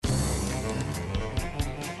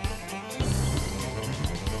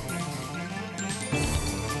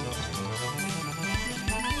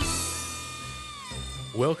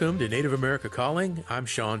Welcome to Native America Calling. I'm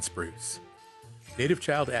Sean Spruce. Native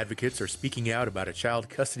child advocates are speaking out about a child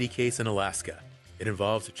custody case in Alaska. It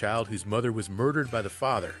involves a child whose mother was murdered by the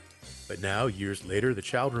father. But now, years later, the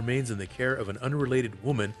child remains in the care of an unrelated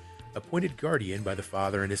woman appointed guardian by the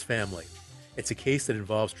father and his family. It's a case that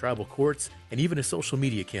involves tribal courts and even a social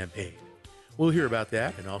media campaign. We'll hear about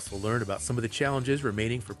that and also learn about some of the challenges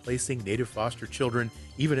remaining for placing Native foster children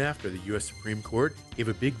even after the U.S. Supreme Court gave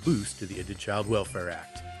a big boost to the Indian Child Welfare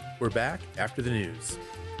Act. We're back after the news.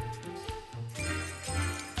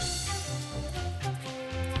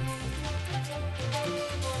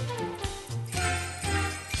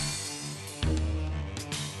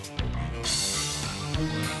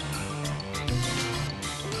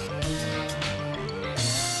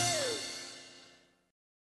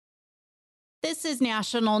 This is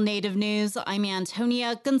National Native News. I'm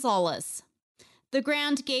Antonia Gonzalez. The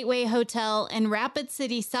Grand Gateway Hotel in Rapid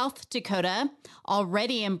City, South Dakota,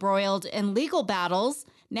 already embroiled in legal battles,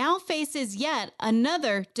 now faces yet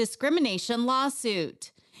another discrimination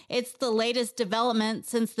lawsuit. It's the latest development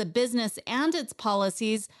since the business and its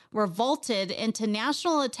policies were vaulted into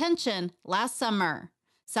national attention last summer.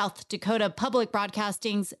 South Dakota Public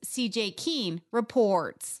Broadcasting's CJ Keene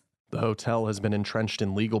reports. The hotel has been entrenched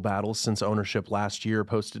in legal battles since ownership last year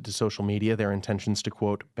posted to social media their intentions to,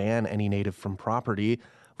 quote, ban any native from property,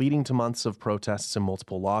 leading to months of protests and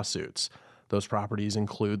multiple lawsuits. Those properties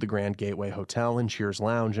include the Grand Gateway Hotel and Cheers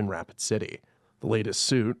Lounge in Rapid City. The latest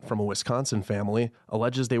suit, from a Wisconsin family,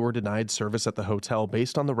 alleges they were denied service at the hotel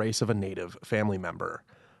based on the race of a native family member.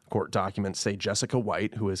 Court documents say Jessica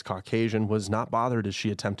White, who is Caucasian, was not bothered as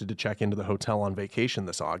she attempted to check into the hotel on vacation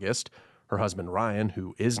this August. Her husband, Ryan,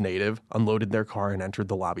 who is Native, unloaded their car and entered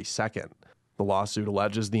the lobby second. The lawsuit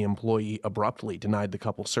alleges the employee abruptly denied the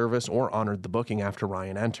couple service or honored the booking after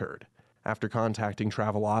Ryan entered. After contacting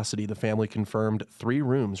Travelocity, the family confirmed 3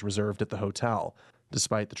 rooms reserved at the hotel.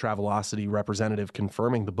 Despite the Travelocity representative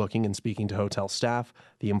confirming the booking and speaking to hotel staff,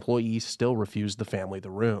 the employee still refused the family the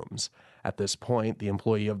rooms. At this point, the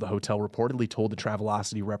employee of the hotel reportedly told the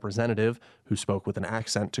Travelocity representative, who spoke with an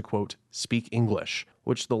accent, to, quote, speak English,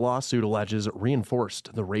 which the lawsuit alleges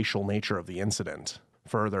reinforced the racial nature of the incident.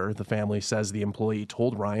 Further, the family says the employee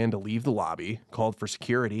told Ryan to leave the lobby, called for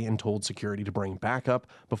security, and told security to bring backup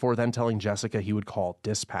before then telling Jessica he would call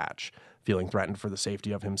dispatch. Feeling threatened for the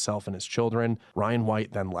safety of himself and his children, Ryan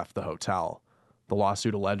White then left the hotel. The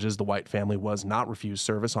lawsuit alleges the White family was not refused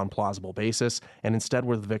service on plausible basis and instead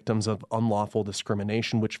were the victims of unlawful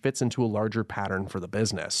discrimination, which fits into a larger pattern for the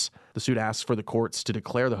business. The suit asks for the courts to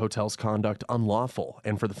declare the hotel's conduct unlawful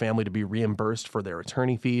and for the family to be reimbursed for their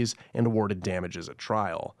attorney fees and awarded damages at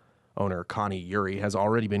trial. Owner Connie Uri has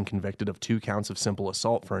already been convicted of 2 counts of simple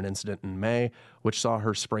assault for an incident in May, which saw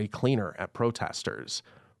her spray cleaner at protesters.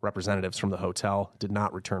 Representatives from the hotel did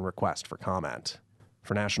not return request for comment.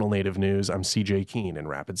 For National Native News, I'm CJ Keene in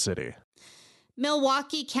Rapid City.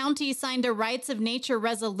 Milwaukee County signed a Rights of Nature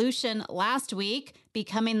resolution last week,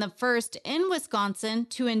 becoming the first in Wisconsin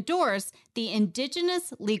to endorse the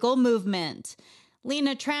indigenous legal movement.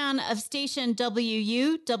 Lena Tran of station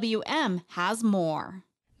WUWM has more.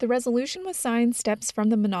 The resolution was signed steps from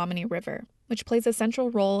the Menominee River, which plays a central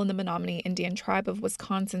role in the Menominee Indian tribe of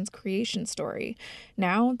Wisconsin's creation story.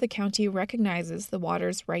 Now, the county recognizes the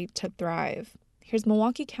water's right to thrive. Here's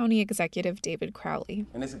Milwaukee County Executive David Crowley.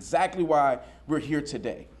 And it's exactly why we're here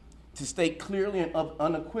today, to state clearly and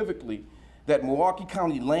unequivocally that Milwaukee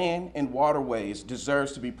County land and waterways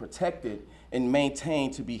deserves to be protected and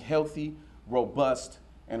maintained to be healthy, robust,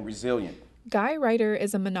 and resilient. Guy Ryder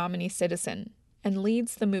is a Menominee citizen and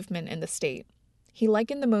leads the movement in the state. He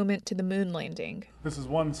likened the moment to the moon landing. This is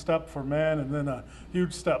one step for man and then a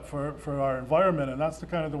huge step for our environment, and that's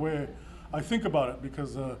the way I think about it,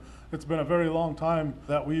 because it's been a very long time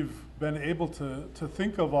that we've been able to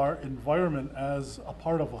think of our environment as a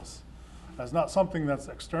part of us, as not something that's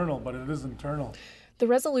external, but it is internal. The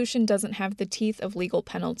resolution doesn't have the teeth of legal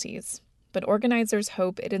penalties, but organizers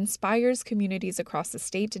hope it inspires communities across the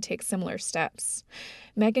state to take similar steps.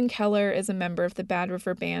 Megan Keller is a member of the Bad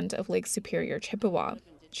River Band of Lake Superior, Chippewa.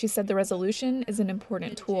 She said the resolution is an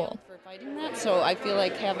important tool. For fighting that, so I feel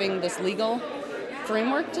like having this legal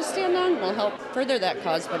framework to stand on will help further that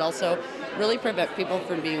cause, but also really prevent people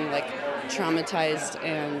from being traumatized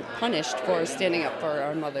and punished for standing up for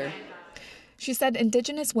our mother. She said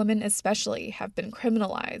Indigenous women especially have been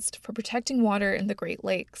criminalized for protecting water in the Great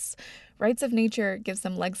Lakes. Rights of Nature gives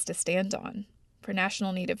them legs to stand on. For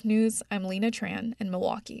National Native News, I'm Lena Tran in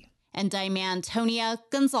Milwaukee. And I'm Antonia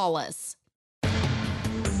Gonzalez.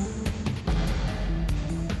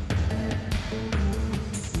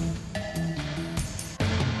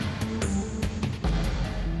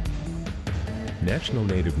 National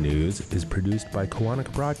Native News is produced by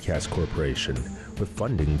Koahnic Broadcast Corporation with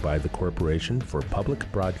funding by the Corporation for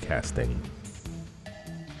Public Broadcasting.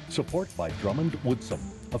 Support by Drummond Woodsum,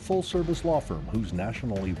 a full-service law firm whose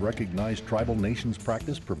nationally recognized tribal nations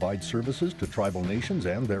practice provides services to tribal nations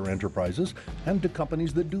and their enterprises and to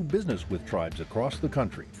companies that do business with tribes across the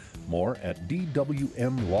country. More at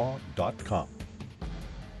dwmlaw.com.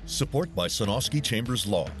 Support by Sonosky Chambers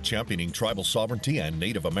Law, championing tribal sovereignty and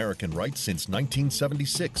Native American rights since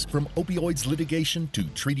 1976. From opioids litigation to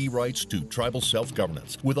treaty rights to tribal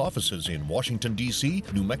self-governance. With offices in Washington, D.C.,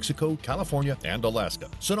 New Mexico, California, and Alaska.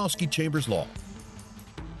 Sonosky Chambers Law.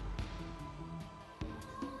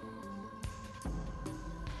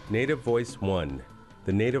 Native Voice One,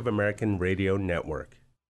 the Native American Radio Network.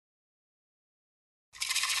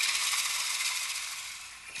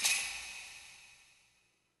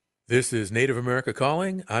 This is Native America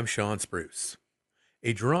Calling. I'm Sean Spruce.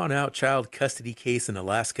 A drawn-out child custody case in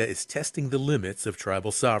Alaska is testing the limits of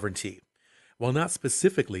tribal sovereignty. While not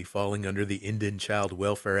specifically falling under the Indian Child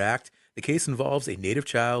Welfare Act, the case involves a Native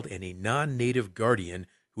child and a non-Native guardian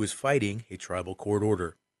who is fighting a tribal court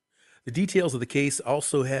order. The details of the case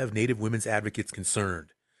also have Native women's advocates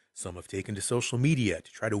concerned. Some have taken to social media to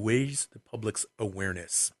try to raise the public's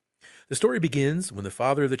awareness. The story begins when the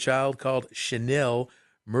father of the child, called Chanel,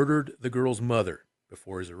 murdered the girl's mother.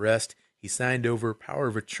 Before his arrest, he signed over power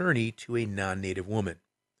of attorney to a non-Native woman.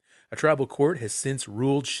 A tribal court has since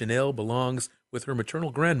ruled Chanel belongs with her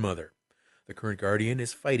maternal grandmother. The current guardian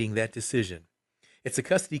is fighting that decision. It's a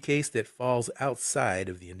custody case that falls outside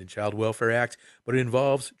of the Indian Child Welfare Act, but it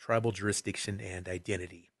involves tribal jurisdiction and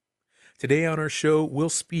identity. Today on our show, we'll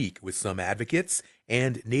speak with some advocates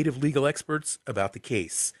and Native legal experts about the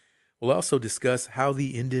case. We'll also discuss how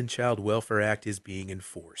the Indian Child Welfare Act is being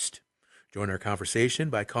enforced. Join our conversation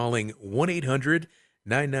by calling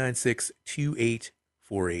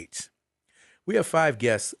 1-800-996-2848. We have 5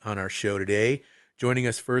 guests on our show today. Joining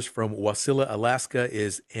us first from Wasilla, Alaska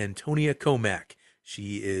is Antonia Comack.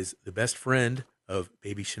 She is the best friend of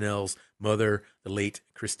baby Chanel's mother, the late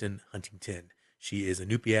Kristen Huntington. She is a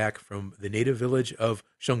Inupiaq from the native village of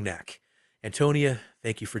Shungnak. Antonia,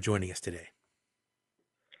 thank you for joining us today.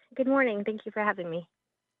 Good morning. Thank you for having me.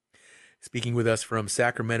 Speaking with us from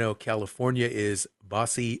Sacramento, California is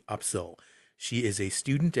Basi Apsel. She is a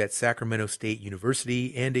student at Sacramento State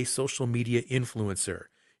University and a social media influencer.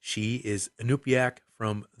 She is Inupiaq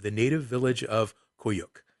from the native village of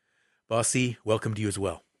Koyuk. Basi, welcome to you as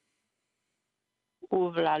well.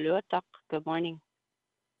 Good morning.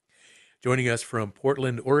 Joining us from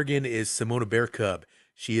Portland, Oregon is Simona Bearcub.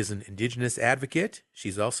 She is an indigenous advocate.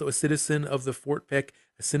 She's also a citizen of the Fort Peck,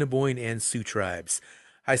 Assiniboine, and Sioux tribes.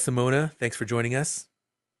 Hi, Simona. Thanks for joining us.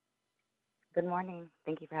 Good morning.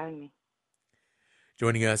 Thank you for having me.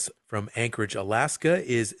 Joining us from Anchorage, Alaska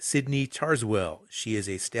is Sydney Tarswell. She is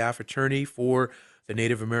a staff attorney for the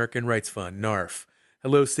Native American Rights Fund, NARF.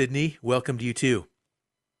 Hello, Sydney. Welcome to you, too.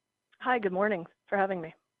 Hi, good morning. Thanks for having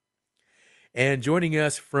me. And joining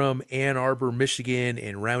us from Ann Arbor, Michigan,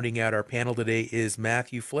 and rounding out our panel today is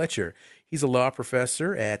Matthew Fletcher. He's a law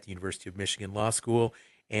professor at the University of Michigan Law School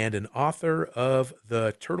and an author of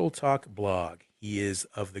the Turtle Talk blog. He is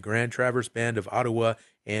of the Grand Traverse Band of Ottawa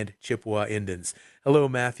and Chippewa Indians. Hello,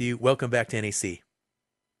 Matthew. Welcome back to NAC.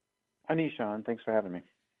 Hi, Sean. Thanks for having me.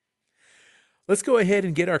 Let's go ahead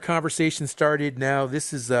and get our conversation started now.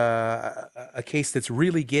 This is a case that's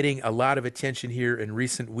really getting a lot of attention here in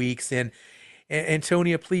recent weeks. And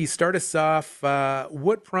Antonia, please start us off.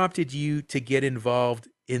 What prompted you to get involved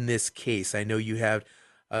in this case? I know you have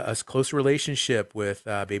a close relationship with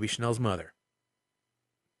baby Chanel's mother.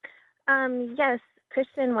 Yes,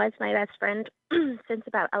 Kristen was my best friend since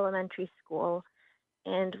about elementary school.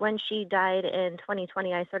 And when she died in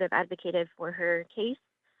 2020, I sort of advocated for her case,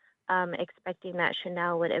 expecting that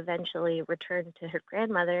Chanel would eventually return to her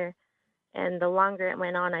grandmother. And the longer it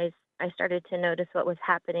went on, I started to notice what was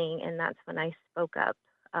happening, and that's when I spoke up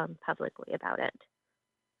publicly about it.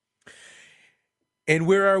 And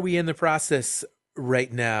where are we in the process right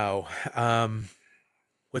now?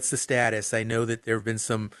 What's the status? I know that there have been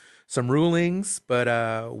some rulings, but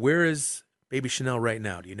where is baby Chanel right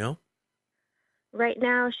now? Do you know? Right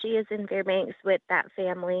now, she is in Fairbanks with that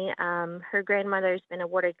family. Her grandmother's been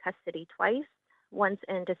awarded custody twice, once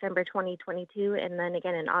in December 2022 and then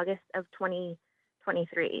again in August of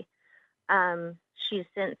 2023. She's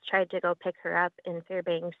since tried to go pick her up in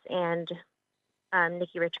Fairbanks, and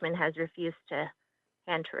Nikki Richmond has refused to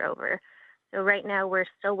hand her over. So right now we're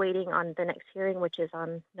still waiting on the next hearing, which is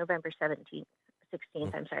on November 16th,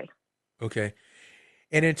 I'm sorry. Okay.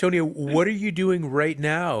 And Antonia, what are you doing right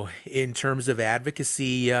now in terms of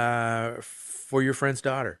advocacy for your friend's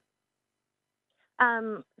daughter?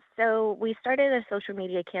 So we started a social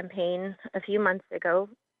media campaign a few months ago.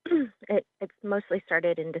 It's mostly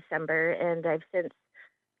started in December, and I've since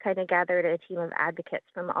kind of gathered a team of advocates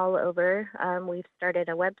from all over. We've started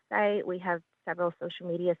a website. We have several social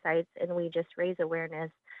media sites, and we just raise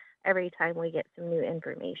awareness every time we get some new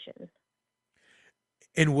information.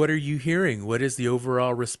 And what are you hearing? What is the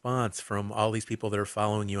overall response from all these people that are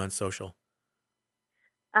following you on social?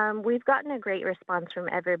 We've gotten a great response from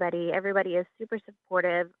everybody. Everybody is super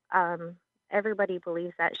supportive. Everybody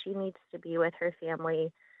believes that she needs to be with her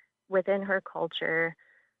family within her culture.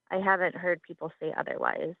 I haven't heard people say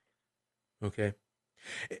otherwise. Okay.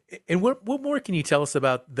 And what more can you tell us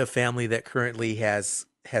about the family that currently has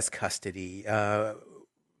custody?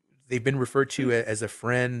 They've been referred to as a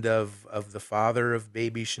friend of the father of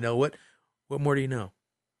baby Chanel. What more do you know?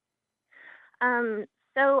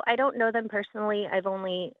 So I don't know them personally. I've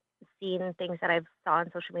only seen things that I've saw on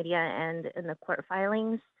social media and in the court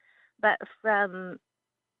filings. But from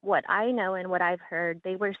what I know and what I've heard,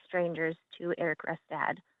 they were strangers to Eric Russ's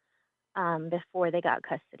dad before they got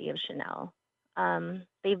custody of Chanel.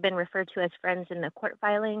 They've been referred to as friends in the court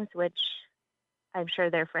filings, which I'm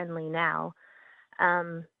sure they're friendly now.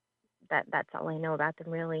 That's all I know about them,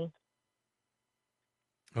 really.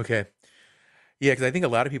 Okay. Yeah, because I think a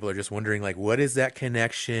lot of people are just wondering, like, what is that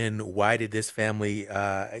connection? Why did this family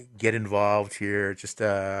get involved here? Just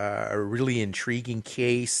a really intriguing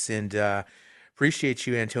case, and appreciate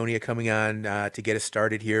you, Antonia, coming on to get us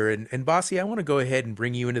started here. And Bossy, I want to go ahead and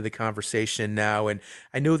bring you into the conversation now. And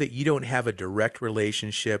I know that you don't have a direct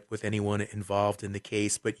relationship with anyone involved in the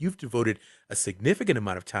case, but you've devoted a significant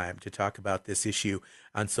amount of time to talk about this issue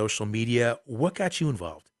on social media. What got you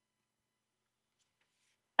involved?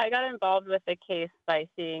 I got involved with the case by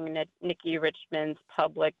seeing Nikki Richmond's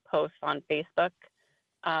public posts on Facebook.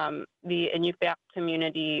 The ICWA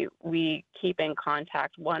community, we keep in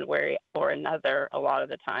contact one way or another a lot of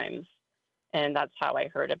the times, and that's how I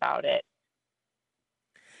heard about it.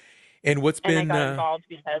 And I got involved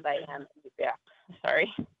because I am ICWA.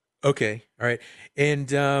 Sorry. Okay, all right.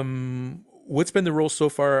 And what's been the role so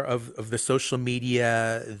far of the social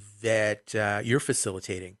media that you're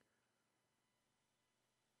facilitating?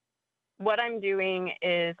 What I'm doing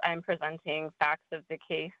is I'm presenting facts of the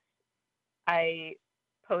case. I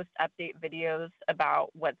post update videos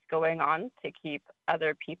about what's going on to keep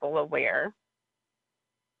other people aware.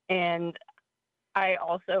 And I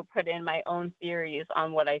also put in my own theories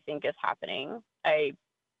on what I think is happening. I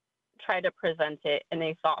try to present it in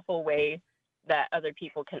a thoughtful way that other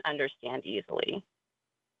people can understand easily.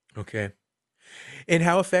 Okay. And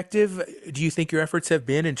how effective do you think your efforts have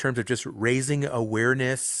been in terms of just raising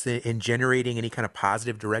awareness and generating any kind of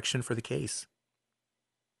positive direction for the case?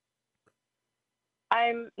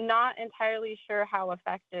 I'm not entirely sure how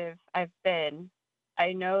effective I've been.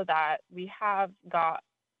 I know that we have got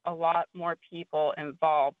a lot more people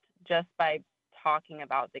involved just by talking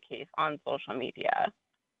about the case on social media.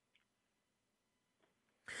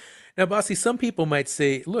 Now, Bossy, some people might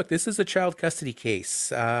say, look, this is a child custody case.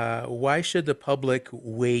 Why should the public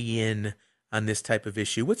weigh in on this type of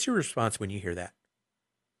issue? What's your response when you hear that?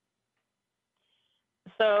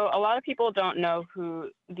 So a lot of people don't know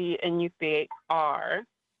who the ICWA are,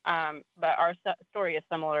 but our story is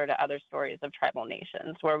similar to other stories of tribal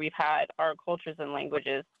nations where we've had our cultures and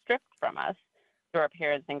languages stripped from us through our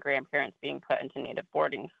parents and grandparents being put into Native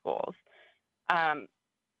boarding schools.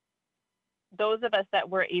 Those of us that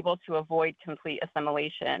were able to avoid complete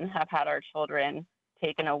assimilation have had our children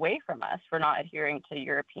taken away from us for not adhering to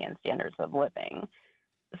European standards of living.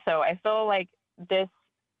 So I feel like this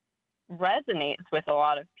resonates with a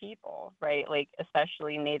lot of people, right? Like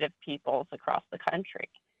especially Native peoples across the country.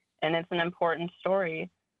 And it's an important story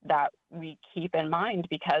that we keep in mind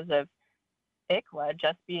because of ICWA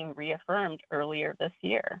just being reaffirmed earlier this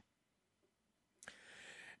year.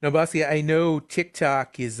 Now, Bossy, I know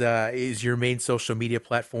TikTok is your main social media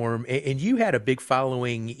platform, and you had a big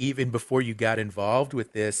following even before you got involved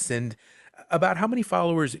with this. And about how many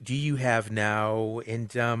followers do you have now?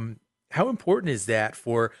 And how important is that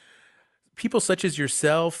for people such as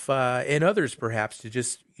yourself and others, perhaps, to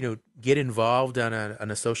just get involved on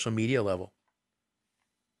a social media level?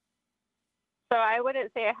 So I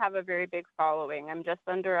wouldn't say I have a very big following. I'm just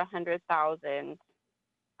under 100,000.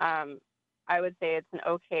 I would say it's an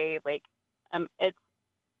okay,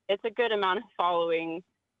 it's a good amount of following.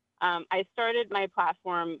 I started my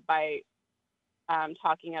platform by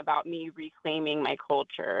talking about me reclaiming my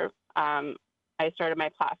culture. I started my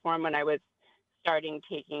platform when I was starting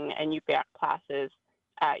taking ICWA classes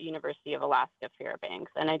at University of Alaska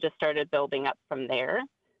Fairbanks, and I just started building up from there.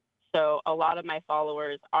 So a lot of my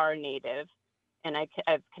followers are Native, and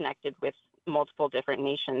I've connected with multiple different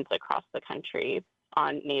nations across the country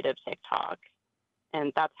on Native TikTok,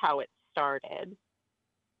 and that's how it started.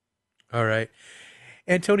 All right.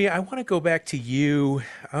 Antonia, I want to go back to you.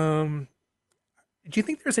 Do you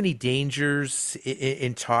think there's any dangers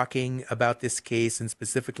in talking about this case and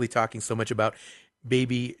specifically talking so much about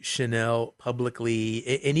baby Chanel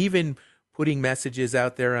publicly and even putting messages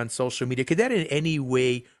out there on social media? Could that in any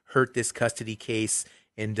way hurt this custody case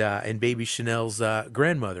and baby Chanel's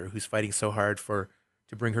grandmother, who's fighting so hard to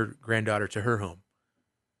bring her granddaughter to her home?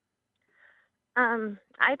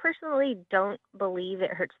 I personally don't believe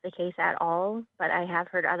it hurts the case at all, but I have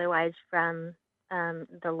heard otherwise from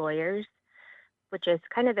the lawyers, which is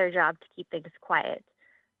kind of their job to keep things quiet.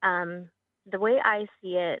 The way I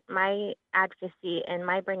see it, my advocacy and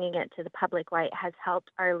my bringing it to the public light has helped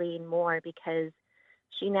Arlene more because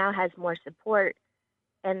she now has more support,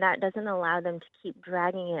 and that doesn't allow them to keep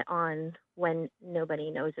dragging it on when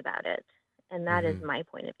nobody knows about it. And that is my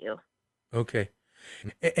point of view. Okay.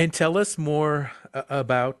 And tell us more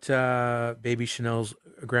about baby Chanel's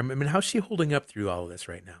grandma. I mean, how's she holding up through all of this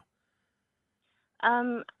right now?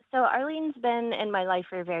 So Arlene's been in my life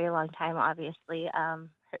for a very long time, obviously.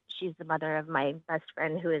 She's the mother of my best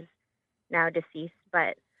friend who is now deceased,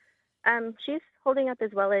 but she's holding up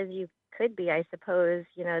as well as you could be, I suppose.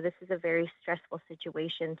 You know, this is a very stressful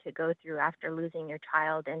situation to go through after losing your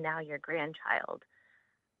child and now your grandchild.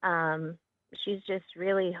 She's just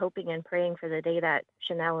really hoping and praying for the day that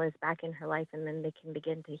Chanel is back in her life and then they can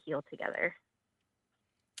begin to heal together.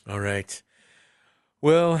 All right.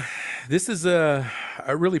 Well, this is a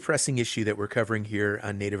really pressing issue that we're covering here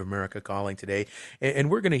on Native America Calling today. And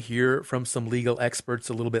we're going to hear from some legal experts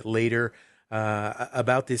a little bit later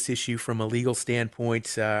about this issue from a legal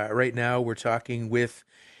standpoint. Right now, we're talking with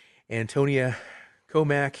Antonia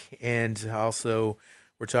Comack, and also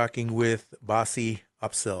we're talking with Bossy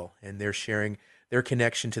Upsell, and they're sharing their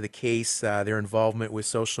connection to the case, their involvement with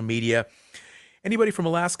social media. Anybody from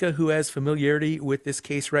Alaska who has familiarity with this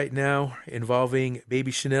case right now involving baby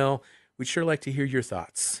Chanel, we'd sure like to hear your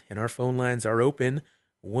thoughts. And our phone lines are open,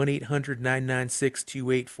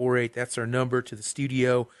 1-800-996-2848. That's our number to the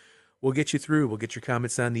studio. We'll get you through. We'll get your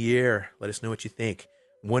comments on the air. Let us know what you think.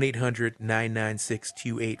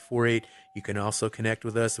 1-800-996-2848. You can also connect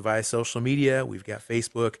with us via social media. We've got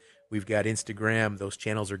Facebook. We've got Instagram. Those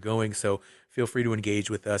channels are going, so feel free to engage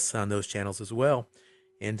with us on those channels as well.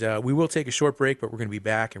 And we will take a short break, but we're going to be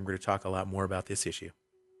back, and we're going to talk a lot more about this issue.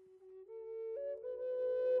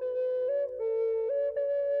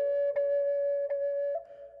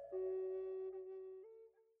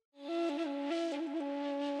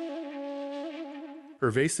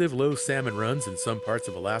 Pervasive low salmon runs in some parts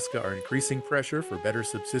of Alaska are increasing pressure for better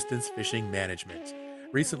subsistence fishing management.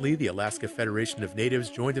 Recently, the Alaska Federation of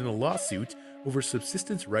Natives joined in a lawsuit over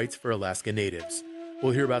subsistence rights for Alaska Natives.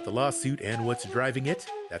 We'll hear about the lawsuit and what's driving it.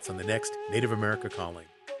 That's on the next Native America Calling.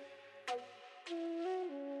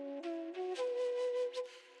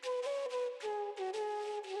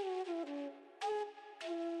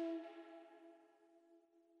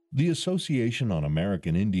 The Association on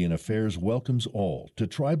American Indian Affairs welcomes all to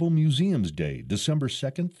Tribal Museums Day, December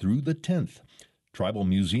 2nd through the 10th. Tribal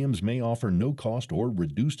museums may offer no-cost or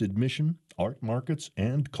reduced admission, art markets,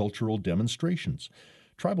 and cultural demonstrations.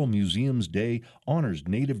 Tribal Museums Day honors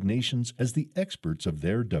Native nations as the experts of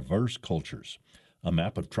their diverse cultures. A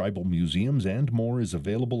map of tribal museums and more is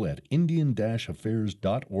available at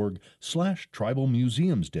indian-affairs.org/Tribal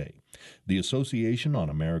Museums Day. The Association on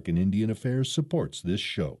American Indian Affairs supports this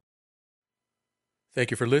show.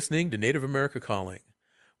 Thank you for listening to Native America Calling.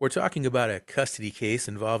 We're talking about a custody case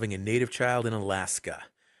involving a Native child in Alaska.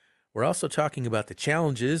 We're also talking about the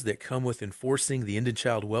challenges that come with enforcing the Indian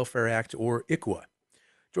Child Welfare Act, or ICWA.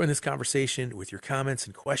 Join this conversation with your comments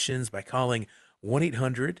and questions by calling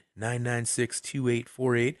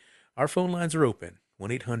 1-800-996-2848. Our phone lines are open,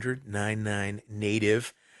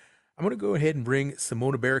 1-800-99-NATIVE. I'm going to go ahead and bring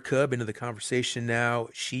Simona Bearcub into the conversation now.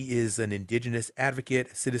 She is an Indigenous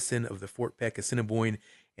advocate, a citizen of the Fort Peck, Assiniboine,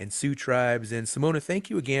 and Sioux tribes. And Simona, thank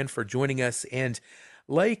you again for joining us. And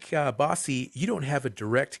like Bossy, you don't have a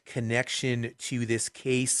direct connection to this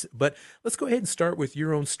case, but let's go ahead and start with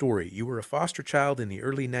your own story. You were a foster child in the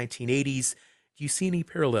early 1980s. Do you see any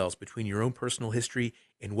parallels between your own personal history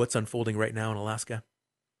and what's unfolding right now in Alaska?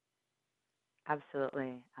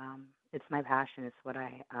 Absolutely. It's my passion. It's what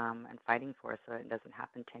I am fighting for so it doesn't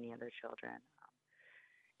happen to any other children.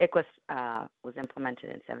 ICWA was implemented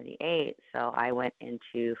in 1978, so I went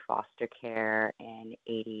into foster care in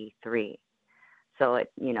 1983. So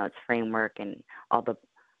its framework and all the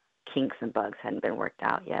kinks and bugs hadn't been worked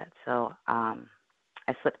out yet. So I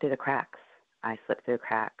slipped through the cracks.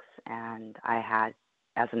 And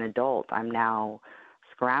as an adult, I'm now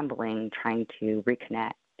scrambling, trying to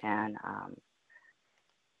reconnect and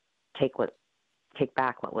take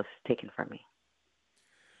back what was taken from me.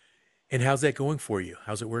 And how's that going for you?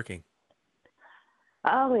 How's it working?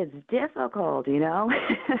 Oh, it's difficult,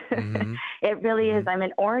 Mm-hmm. It really is. I'm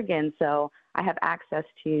in Oregon, so I have access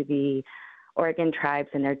to the Oregon tribes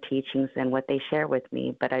and their teachings and what they share with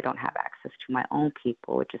me, but I don't have access to my own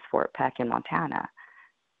people, which is Fort Peck in Montana.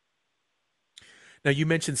 Now, you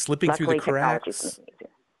mentioned slipping Luckily, through the cracks. technology's making it easier.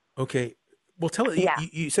 Okay. Well, tell it. Yeah.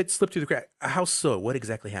 You said slip through the crack. How so? What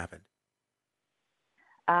exactly happened?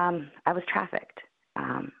 I was trafficked.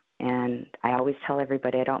 And I always tell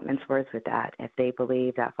everybody, I don't mince words with that. If they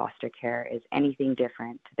believe that foster care is anything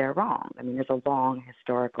different, they're wrong. I mean, there's a long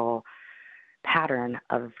historical pattern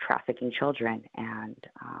of trafficking children, and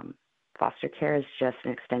foster care is just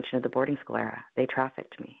an extension of the boarding school era. They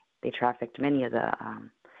trafficked me. They trafficked many of the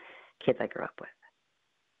kids I grew up with.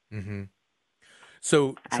 Mm-hmm.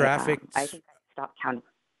 So trafficked. I think I stopped counting.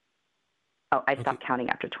 Oh, I stopped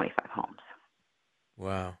counting after 25 homes.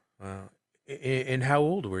 Wow. And how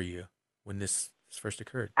old were you when this first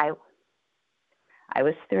occurred? I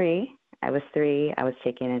was 3. I was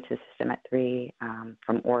taken into the system at 3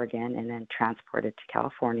 from Oregon and then transported to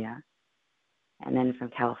California. And then from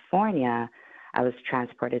California, I was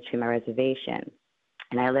transported to my reservation.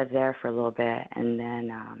 And I lived there for a little bit. And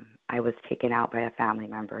then I was taken out by a family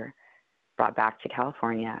member, brought back to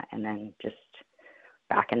California, and then just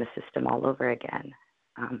back in the system all over again.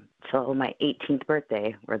 Till my 18th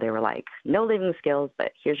birthday, where they were like, no living skills,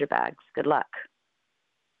 but here's your bags. Good luck.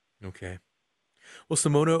 Okay. Well,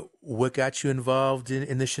 Simona, what got you involved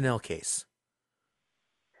in the Chanel case?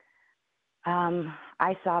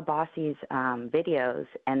 I saw Bossy's videos,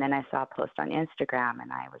 and then I saw a post on Instagram,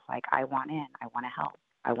 and I was like, I want in. I want to help.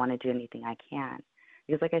 I want to do anything I can.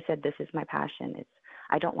 Because like I said, this is my passion.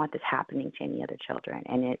 I don't want this happening to any other children,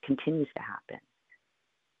 and it continues to happen.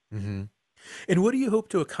 Mm-hmm. And what do you hope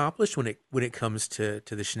to accomplish when it comes to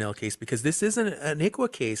the Chanel case? Because this isn't an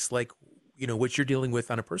ICWA case like, what you're dealing with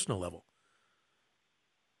on a personal level.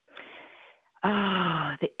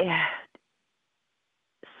 Oh,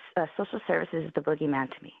 social services is the boogeyman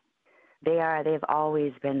to me. They've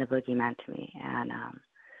always been the boogeyman to me. And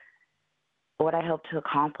what I hope to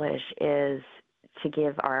accomplish is to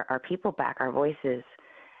give our people back, our voices,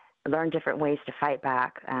 learn different ways to fight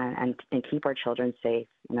back and keep our children safe,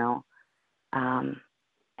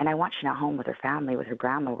 And I want Chanel home with her family, with her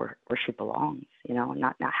grandma, where she belongs,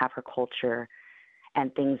 not have her culture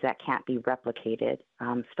and things that can't be replicated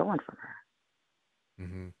stolen from her.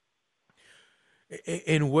 Mm-hmm.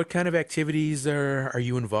 And what kind of activities are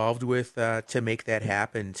you involved with to make that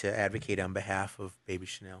happen, to advocate on behalf of baby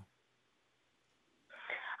Chanel?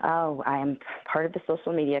 Oh, I'm part of the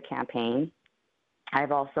social media campaign.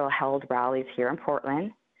 I've also held rallies here in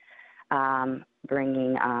Portland,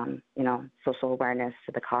 bringing, social awareness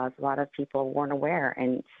to the cause. A lot of people weren't aware,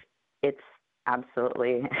 and it's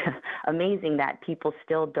absolutely amazing that people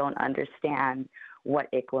still don't understand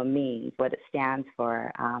what ICWA means, what it stands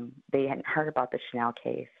for. They hadn't heard about the Chanel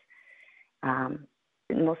case.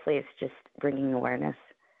 Mostly it's just bringing awareness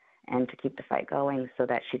and to keep the fight going so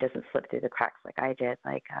that she doesn't slip through the cracks like I did.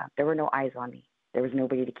 There were no eyes on me. There was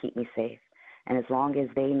nobody to keep me safe. And as long as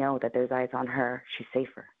they know that there's eyes on her, she's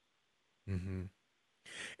safer. Mm-hmm.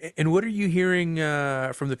 And what are you hearing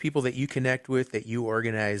from the people that you connect with, that you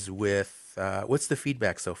organize with? What's the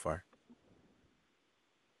feedback so far?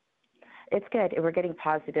 It's good. We're getting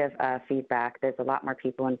positive feedback. There's a lot more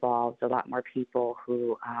people involved, a lot more people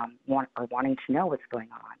who are wanting to know what's going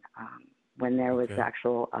on. When there was the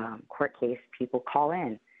actual court case, people call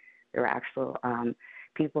in. There were actual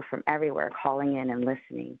people from everywhere calling in and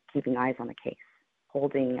listening, keeping eyes on the case,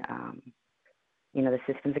 holding the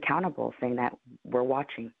systems accountable, saying that we're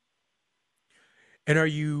watching. And are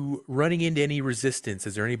you running into any resistance?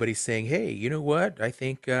 Is there anybody saying, hey, you know what? I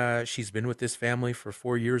think she's been with this family for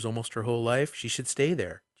 4 years, almost her whole life. She should stay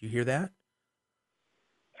there. Do you hear that?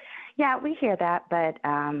 Yeah, we hear that, but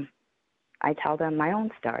I tell them my own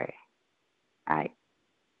story.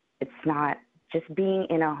 It's not just being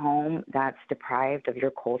in a home that's deprived of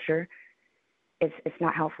your culture. It's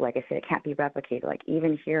not helpful. Like I said, it can't be replicated. Like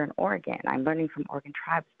even here in Oregon, I'm learning from Oregon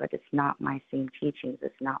tribes, but it's not my same teachings.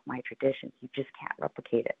 It's not my traditions. You just can't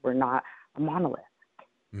replicate it. We're not a monolith.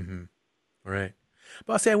 Mm-hmm. Right.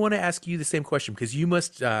 Bossy, I want to ask you the same question because you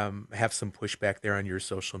must have some pushback there on your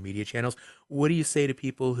social media channels. What do you say to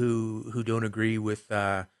people who don't agree with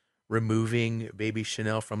removing baby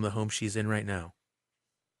Chanel from the home she's in right now?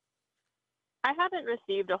 I haven't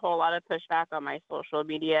received a whole lot of pushback on my social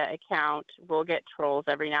media account. We'll get trolls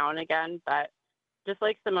every now and again, but just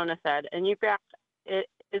like Simona said, Iñupiaq, it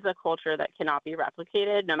is a culture that cannot be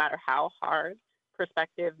replicated no matter how hard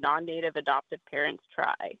prospective non-native adoptive parents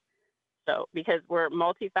try. So because we're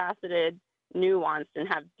multifaceted, nuanced, and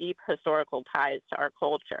have deep historical ties to our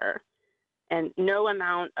culture. And no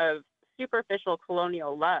amount of superficial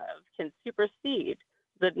colonial love can supersede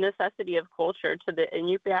the necessity of culture to the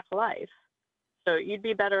Iñupiaq life. So you'd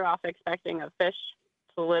be better off expecting a fish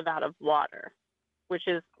to live out of water, which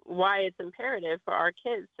is why it's imperative for our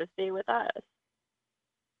kids to stay with us.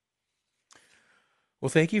 Well,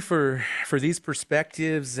 thank you for these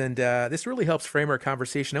perspectives, and this really helps frame our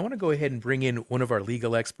conversation. I want to go ahead and bring in one of our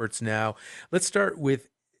legal experts now. Let's start with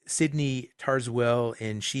Sydney Tarswell,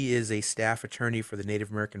 and she is a staff attorney for the Native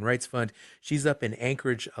American Rights Fund. She's up in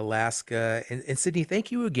Anchorage, Alaska. And Sydney,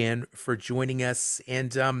 thank you again for joining us.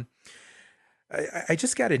 And I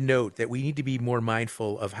just got a note that we need to be more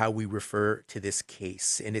mindful of how we refer to this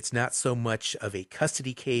case. And it's not so much of a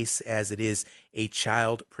custody case as it is a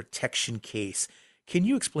child protection case. Can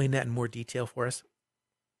you explain that in more detail for us?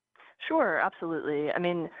 Sure, absolutely. I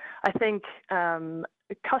mean, I think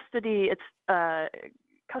custody is a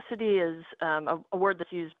word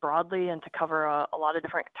that's used broadly and to cover a lot of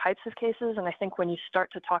different types of cases. And I think when you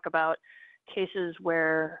start to talk about cases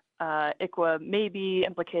where ICWA may be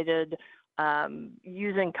implicated,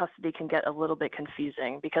 using custody can get a little bit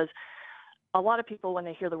confusing because a lot of people, when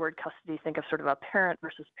they hear the word custody, think of sort of a parent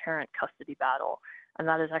versus parent custody battle. And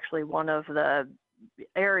that is actually one of the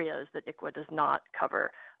areas that ICWA does not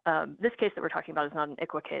cover. This case that we're talking about is not an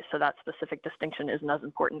ICWA case, so that specific distinction isn't as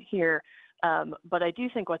important here. But I do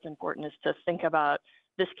think what's important is to think about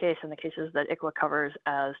this case and the cases that ICWA covers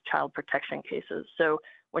as child protection cases. So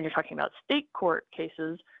when you're talking about state court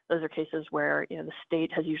cases, those are cases where the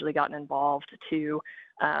state has usually gotten involved to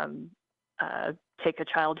take a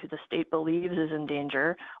child who the state believes is in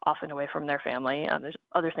danger, often away from their family. There's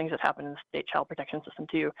other things that happen in the state child protection system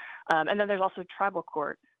too. And then there's also tribal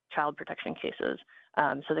court child protection cases.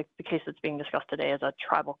 So the case that's being discussed today is a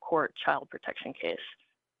tribal court child protection case.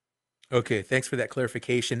 Okay, thanks for that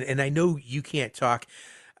clarification. And I know you can't talk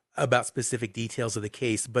about specific details of the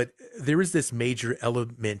case, but there is this major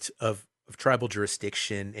element of tribal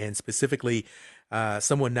jurisdiction, and specifically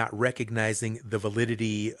someone not recognizing the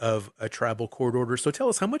validity of a tribal court order. So tell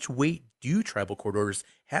us, how much weight do tribal court orders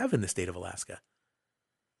have in the state of Alaska?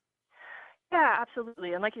 Yeah,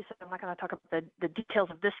 absolutely. And like you said, I'm not going to talk about the details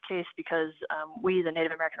of this case because we, the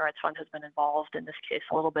Native American Rights Fund, has been involved in this case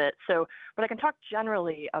a little bit. So, but I can talk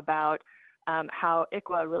generally about how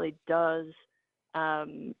ICWA really does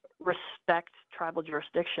respect tribal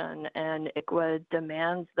jurisdiction, and ICWA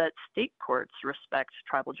demands that state courts respect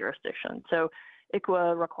tribal jurisdiction. So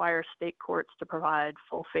ICWA requires state courts to provide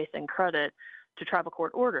full faith and credit to tribal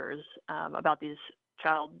court orders about these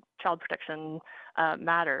child protection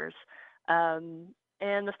matters. And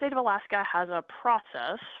the state of Alaska has a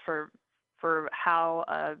process for how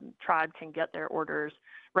a tribe can get their orders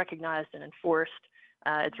recognized and enforced.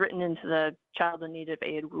 It's written into the Child in Need of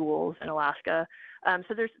Aid rules in Alaska.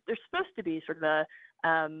 So there's supposed to be sort of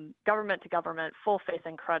a government to government, full faith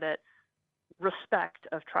and credit respect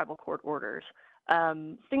of tribal court orders.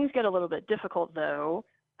 Things get a little bit difficult though,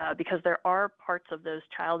 because there are parts of those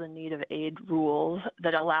Child in Need of Aid rules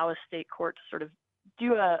that allow a state court to sort of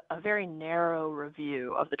do a very narrow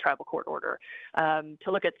review of the tribal court order,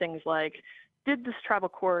 to look at things like, did this tribal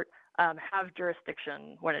court have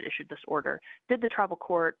jurisdiction when it issued this order? Did the tribal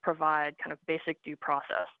court provide kind of basic due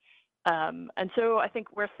process? And so I think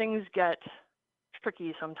where things get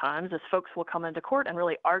tricky sometimes is folks will come into court and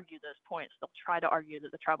really argue those points. They'll try to argue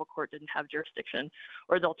that the tribal court didn't have jurisdiction,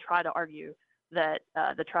 or they'll try to argue that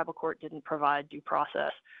the tribal court didn't provide due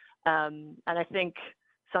process. And I think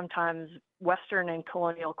sometimes Western and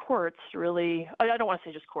colonial courts really, I don't want to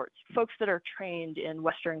say just courts, folks that are trained in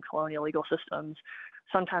Western colonial legal systems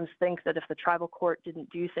sometimes think that if the tribal court didn't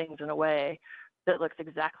do things in a way that looks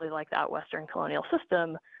exactly like that Western colonial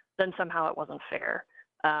system, then somehow it wasn't fair.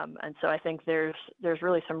 And so I think there's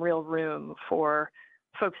really some real room for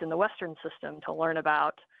folks in the Western system to learn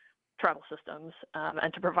about tribal systems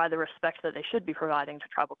and to provide the respect that they should be providing to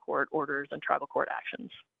tribal court orders and tribal court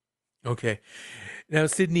actions. Okay. Now,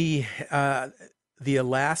 Sydney, the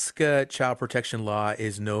Alaska child protection law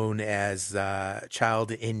is known as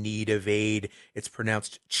Child in Need of Aid. It's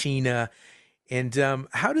pronounced CHINA. And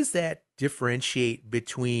how does that differentiate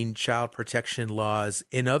between child protection laws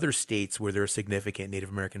in other states where there are significant Native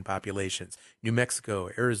American populations? New Mexico,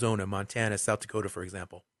 Arizona, Montana, South Dakota, for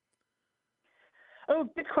example. Oh,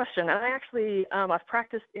 good question. And I actually, I've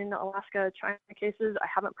practiced in Alaska China cases. I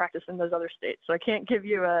haven't practiced in those other states, so I can't give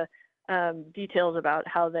you details about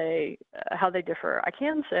how they differ. I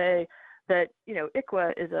can say that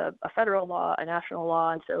ICWA is a federal law, a national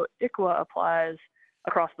law, and so ICWA applies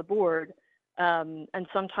across the board. And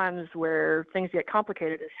sometimes where things get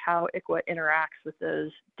complicated is how ICWA interacts with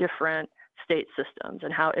those different state systems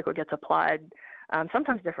and how ICWA gets applied,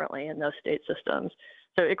 sometimes differently in those state systems.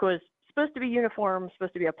 So ICWA is supposed to be uniform,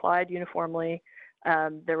 supposed to be applied uniformly.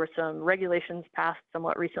 There were some regulations passed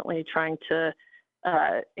somewhat recently trying to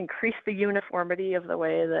increase the uniformity of the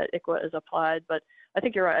way that ICWA is applied, but I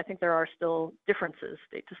think you're right. I think there are still differences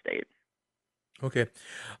state to state. Okay.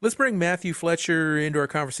 Let's bring Matthew Fletcher into our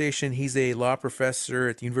conversation. He's a law professor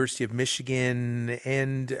at the University of Michigan.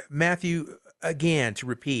 And Matthew, again, to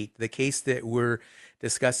repeat, the case that we're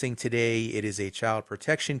discussing today, it is a child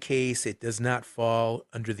protection case. It does not fall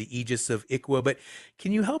under the aegis of ICWA. But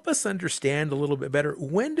can you help us understand a little bit better?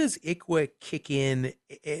 When does ICWA kick in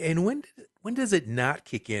and when does it not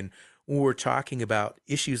kick in when we're talking about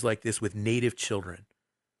issues like this with Native children?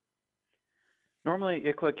 Normally,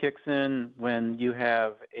 ICWA kicks in when you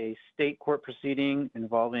have a state court proceeding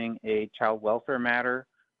involving a child welfare matter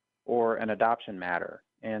or an adoption matter.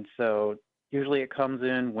 And so usually it comes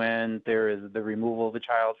in when there is the removal of a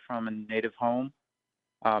child from a Native home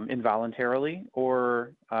involuntarily,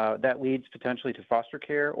 or that leads potentially to foster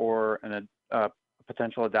care or a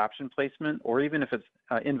potential adoption placement, or even if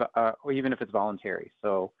it's voluntary.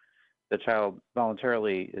 So the child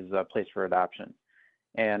voluntarily is placed for adoption.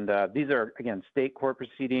 And these are, again, state court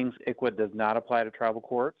proceedings. ICWA does not apply to tribal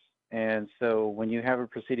courts. And so when you have a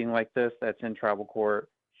proceeding like this that's in tribal court,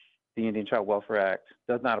 the Indian Child Welfare Act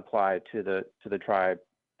does not apply to the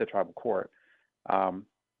tribal court. To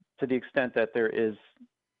the extent that there is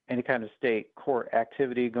any kind of state court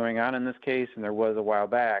activity going on in this case, and there was a while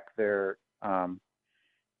back, the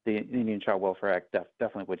Indian Child Welfare Act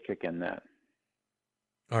definitely would kick in then.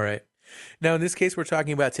 All right. Now, in this case we're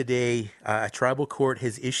talking about today, a tribal court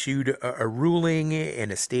has issued a ruling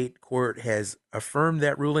and a state court has affirmed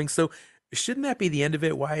that ruling. So shouldn't that be the end of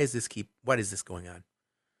it? Why is this going on?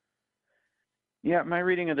 Yeah, my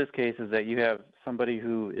reading of this case is that you have somebody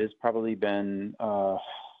who is probably been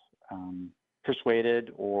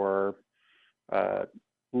persuaded or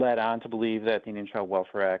led on to believe that the Indian Child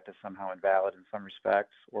Welfare Act is somehow invalid in some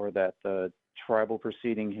respects, or that the tribal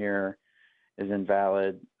proceeding here is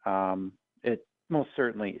invalid. It most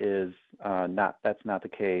certainly is not. That's not the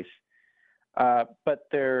case. But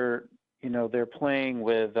they're playing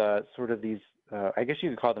with sort of these. I guess you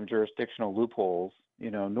could call them jurisdictional loopholes.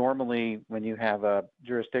 Normally when you have a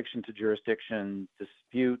jurisdiction to jurisdiction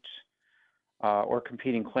dispute or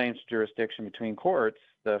competing claims to jurisdiction between courts,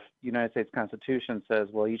 the United States Constitution says,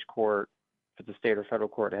 well, each court, if it's a state or federal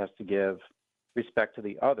court, has to give respect to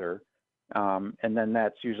the other. And then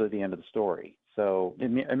that's usually the end of the story. So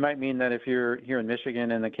it might mean that if you're here in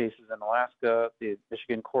Michigan and the case is in Alaska, the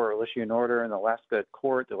Michigan court will issue an order, and the Alaska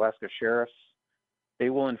court, the Alaska sheriffs, they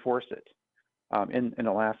will enforce it in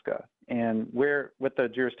Alaska. And what the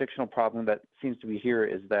jurisdictional problem that seems to be here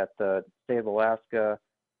is that the state of Alaska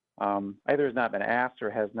either has not been asked or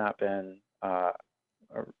has not been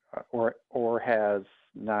or has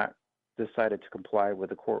not decided to comply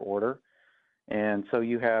with the court order. And so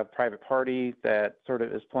you have private party that sort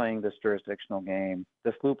of is playing this jurisdictional game,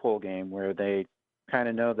 this loophole game, where they kind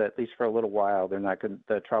of know that at least for a little while,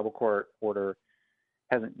 the tribal court order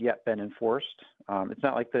hasn't yet been enforced. It's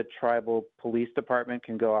not like the tribal police department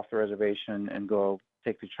can go off the reservation and go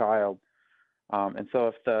take the child. And so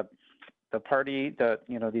if the party that,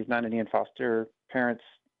 these non-Indian foster parents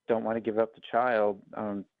don't want to give up the child,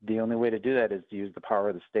 the only way to do that is to use the power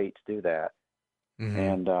of the state to do that.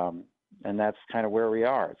 Mm-hmm. And that's kind of where we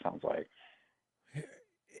are, it sounds like.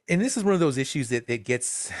 And this is one of those issues that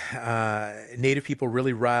gets Native people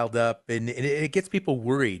really riled up, and it gets people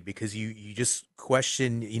worried because you just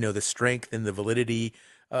question, the strength and the validity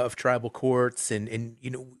of tribal courts. And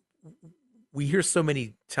we hear so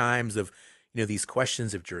many times of, these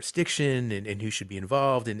questions of jurisdiction and who should be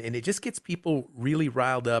involved. And it just gets people really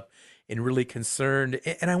riled up and really concerned.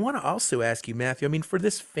 And I want to also ask you, Matthew, for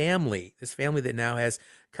this family that now has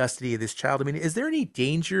custody of this child, is there any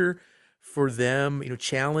danger for them,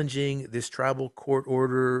 challenging this tribal court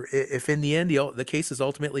order if in the end the case is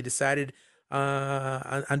ultimately decided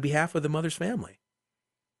on behalf of the mother's family?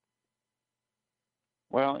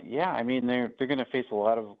 Well, yeah, they're going to face a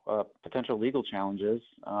lot of potential legal challenges.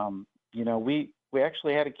 We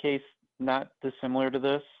actually had a case not dissimilar to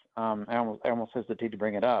this. I almost hesitate to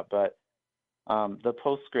bring it up, but the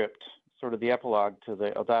postscript sort of the epilogue to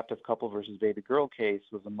the adoptive couple versus baby girl case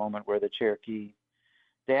was a moment where the Cherokee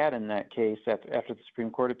dad in that case, after the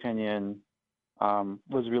Supreme Court opinion,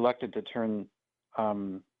 was reluctant to turn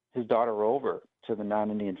his daughter over to the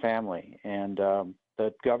non-Indian family. And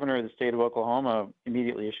the governor of the state of Oklahoma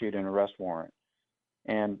immediately issued an arrest warrant.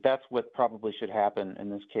 And that's what probably should happen in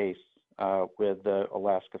this case with the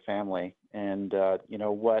Alaska family. And,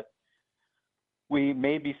 what we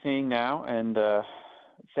may be seeing now, and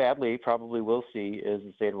sadly probably will see, is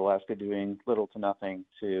the state of Alaska doing little to nothing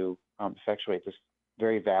to effectuate this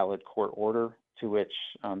very valid court order to which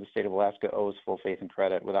the state of Alaska owes full faith and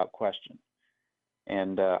credit without question.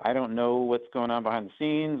 And I don't know what's going on behind the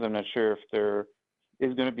scenes. I'm not sure if there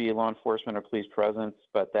is going to be law enforcement or police presence,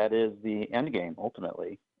 but that is the end game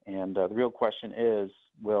ultimately. And the real question is,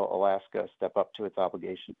 will Alaska step up to its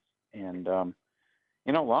obligations? And,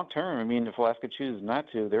 long term, I mean, if Alaska chooses not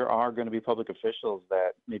to, there are going to be public officials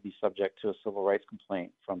that may be subject to a civil rights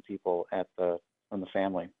complaint from people from the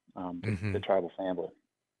family, the tribal family.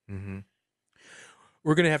 Mm-hmm.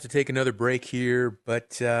 We're going to have to take another break here,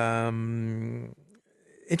 but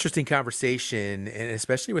interesting conversation, and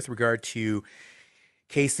especially with regard to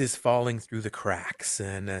cases falling through the cracks,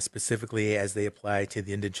 and specifically as they apply to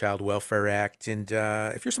the Indian Child Welfare Act. And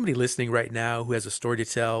if you're somebody listening right now who has a story to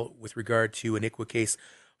tell with regard to an ICWA case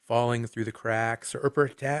falling through the cracks, or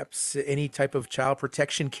perhaps any type of child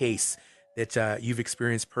protection case that you've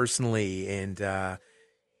experienced personally, and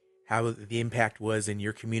how the impact was in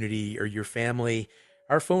your community or your family,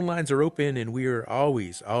 our phone lines are open, and we are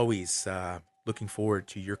always looking forward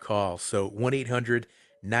to your call. So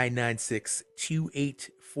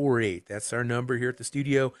 1-800-996-2848. That's our number here at the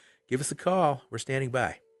studio. Give us a call. We're standing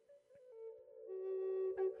by.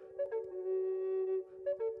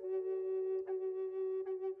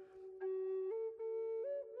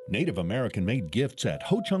 Native American-made gifts at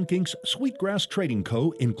Ho Chunk Inc.'s Sweetgrass Trading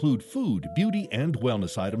Co. include food, beauty, and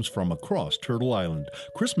wellness items from across Turtle Island.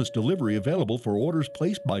 Christmas delivery available for orders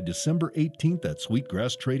placed by December 18th at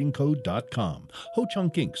sweetgrasstradingco.com. Ho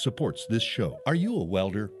Chunk Inc. supports this show. Are you a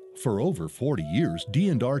welder? For over 40 years,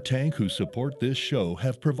 D&R Tank, who support this show,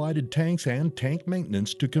 have provided tanks and tank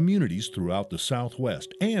maintenance to communities throughout the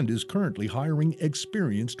Southwest and is currently hiring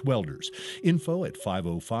experienced welders. Info at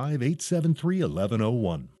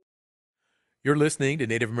 505-873-1101. You're listening to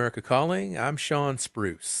Native America Calling. I'm Sean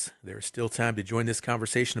Spruce. There's still time to join this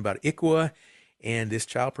conversation about ICWA and this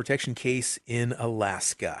child protection case in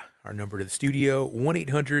Alaska. Our number to the studio,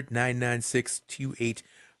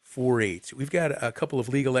 1-800-996-2848. We've got a couple of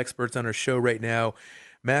legal experts on our show right now,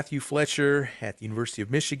 Matthew Fletcher at the University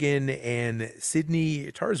of Michigan, and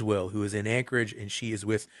Sydney Tarswell, who is in Anchorage, and she is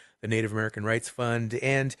with the Native American Rights Fund.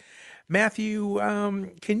 And Matthew,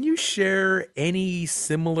 can you share any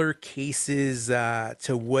similar cases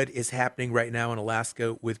to what is happening right now in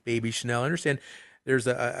Alaska with baby Chanel? I understand there's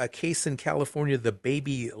a case in California, the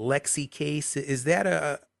baby Lexi case. Is that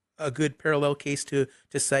a good parallel case to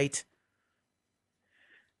cite?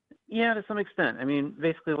 Yeah, to some extent. I mean,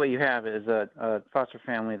 basically what you have is a foster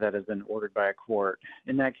family that has been ordered by a court.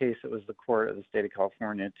 In that case, it was the court of the state of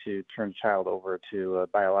California to turn the child over to a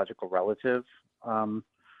biological relative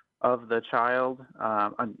of the child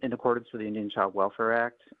in accordance with the Indian Child Welfare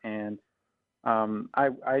Act. And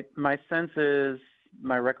my sense is,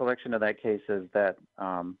 my recollection of that case is that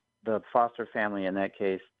the foster family in that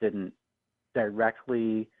case didn't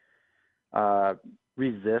directly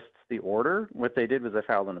resist the order. What they did was they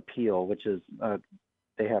filed an appeal, which is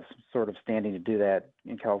they have some sort of standing to do that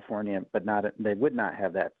in California, but they would not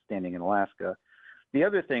have that standing in Alaska. The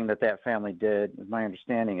other thing that family did, my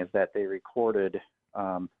understanding, is that they recorded,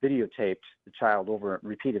 videotaped the child over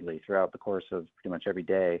repeatedly throughout the course of pretty much every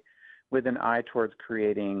day, with an eye towards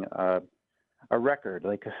creating a record,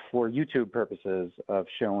 like for YouTube purposes, of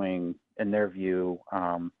showing, in their view,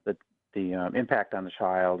 the impact on the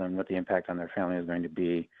child and what the impact on their family is going to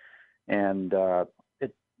be. And the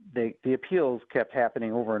appeals kept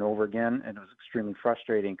happening over and over again, and it was extremely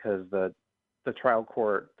frustrating because the trial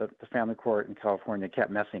court, the family court in California,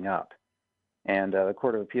 kept messing up. And the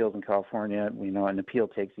Court of Appeals in California, we know an appeal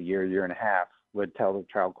takes a year and a half, would tell the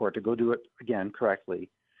trial court to go do it again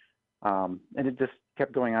correctly. And it just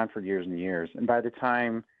kept going on for years and years. And by the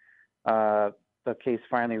time the case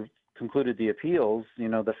finally concluded the appeals,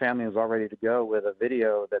 the family was all ready to go with a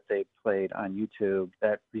video that they played on YouTube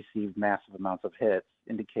that received massive amounts of hits,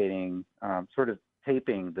 indicating sort of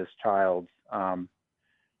taping this child's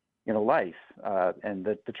life and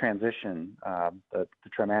the transition, the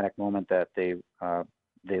traumatic moment that they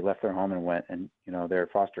left their home and went, and their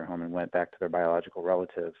foster home, and went back to their biological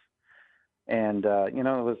relatives. And it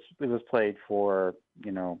was played for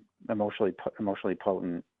emotionally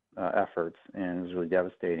potent efforts, and it was really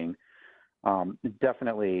devastating.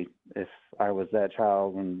 Definitely, if I was that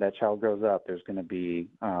child, when that child grows up, there's going to be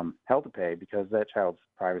hell to pay, because that child's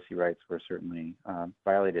privacy rights were certainly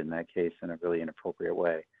violated in that case in a really inappropriate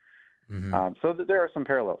way. Mm-hmm. So there are some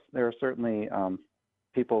parallels. There are certainly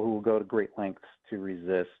people who will go to great lengths to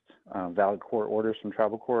resist valid court orders from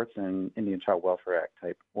tribal courts and Indian Child Welfare Act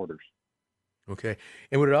type orders. Okay.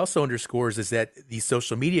 And what it also underscores is that these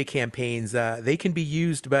social media campaigns, they can be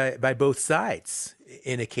used by both sides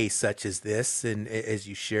in a case such as this. And as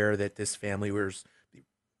you share that this family was,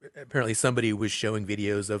 apparently somebody was showing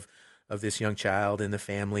videos of this young child and the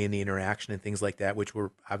family and the interaction and things like that, which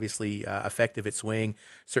were obviously effective at swaying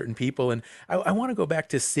certain people. And I want to go back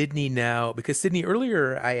to Sydney now, because Sydney,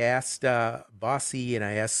 earlier I asked Bossy and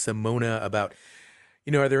I asked Simona about,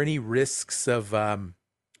 are there any risks of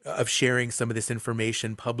sharing some of this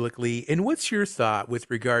information publicly? And what's your thought with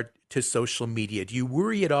regard to social media? Do you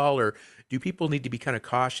worry at all, or do people need to be kind of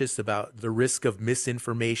cautious about the risk of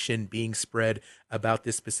misinformation being spread about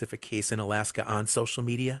this specific case in Alaska on social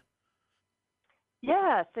media?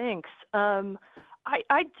 Yeah, thanks.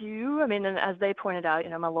 I do. I mean, and as they pointed out,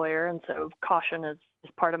 I'm a lawyer, and so caution is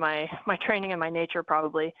part of my training and my nature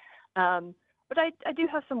probably. But I do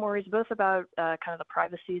have some worries, both about kind of the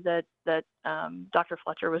privacy that Dr.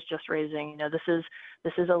 Fletcher was just raising.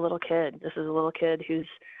 This is a little kid. This is a little kid whose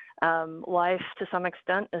life, to some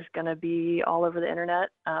extent, is going to be all over the internet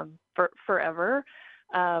forever.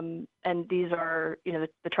 And these are,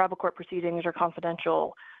 the tribal court proceedings are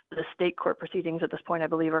confidential. The state court proceedings at this point, I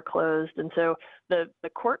believe, are closed. And so the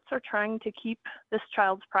courts are trying to keep this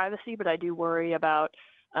child's privacy, but I do worry about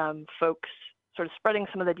folks sort of spreading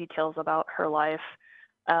some of the details about her life.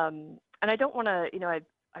 And I don't want to,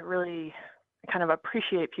 I really kind of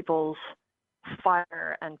appreciate people's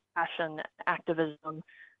fire and passion, activism.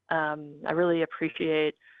 I really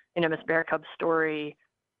appreciate, Miss Bear Cub's story.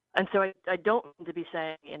 And so I don't need to be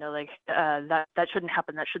saying, that shouldn't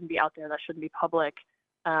happen, that shouldn't be out there, that shouldn't be public.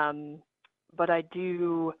 But I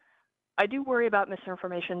do worry about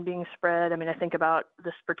misinformation being spread. I mean, I think about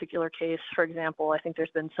this particular case, for example. I think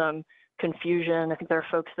there's been some confusion. I think there are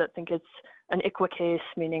folks that think it's an ICWA case,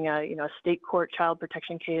 meaning a state court child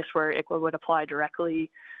protection case where ICWA would apply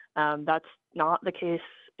directly. That's not the case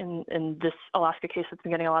in this Alaska case that's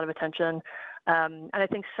been getting a lot of attention. And I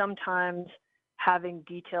think sometimes having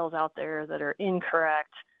details out there that are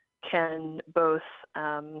incorrect can both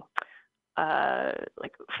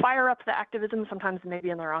fire up the activism, sometimes maybe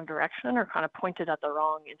in the wrong direction, or kind of pointed at the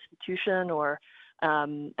wrong institution, or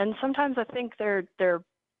and sometimes I think there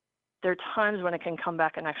are times when it can come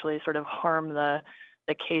back and actually sort of harm the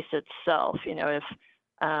case itself. If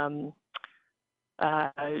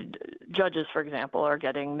judges, for example, are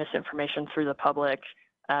getting misinformation through the public,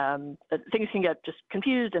 things can get just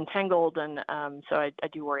confused and tangled, and so I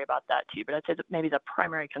do worry about that too. But I'd say that maybe the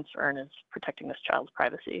primary concern is protecting this child's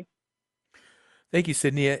privacy. Thank you,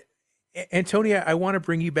 Sydney. Antonia, I want to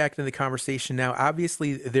bring you back into the conversation now.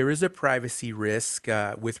 Obviously, there is a privacy risk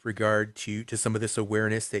with regard to some of this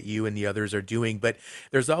awareness that you and the others are doing, but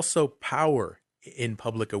there's also power in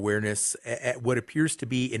public awareness at what appears to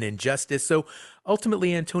be an injustice. So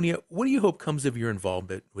ultimately, Antonia, what do you hope comes of your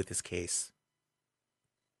involvement with this case?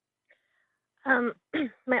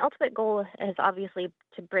 My ultimate goal is obviously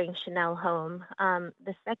to bring Chanel home.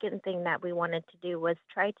 The second thing that we wanted to do was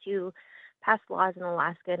try to pass laws in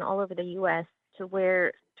Alaska and all over the U.S. to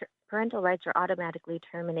where parental rights are automatically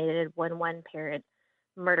terminated when one parent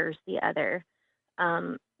murders the other.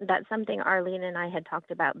 That's something Arlene and I had talked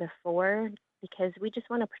about before, because we just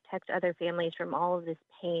want to protect other families from all of this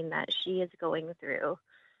pain that she is going through.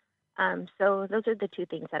 So those are the two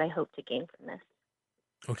things that I hope to gain from this.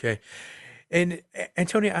 Okay. And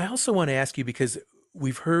Antonia, I also want to ask you, because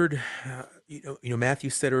we've heard, Matthew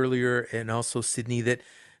said earlier, and also Sydney, that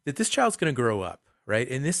this child's going to grow up, right?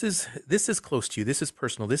 And this is close to you. This is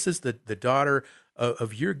personal. This is the daughter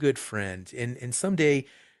of your good friend. And someday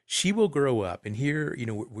she will grow up. And here,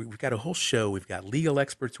 we've got a whole show. We've got legal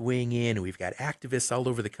experts weighing in, and we've got activists all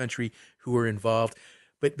over the country who are involved.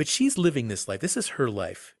 But she's living this life. This is her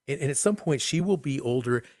life. And at some point she will be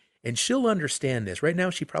older and she'll understand this. Right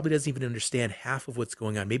now, she probably doesn't even understand half of what's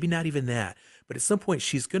going on. Maybe not even that. But at some point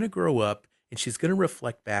she's going to grow up and she's going to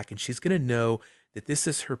reflect back and she's going to know that this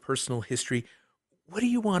is her personal history. What do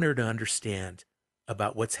you want her to understand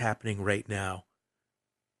about what's happening right now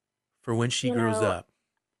for when she grows up?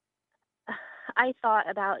 I thought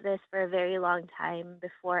about this for a very long time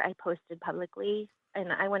before I posted publicly.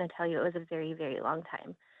 And I want to tell you, it was a very, very long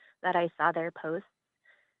time that I saw their posts.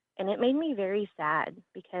 And it made me very sad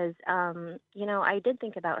because, I did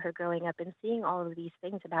think about her growing up and seeing all of these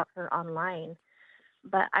things about her online.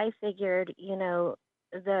 But I figured,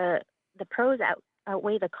 the pros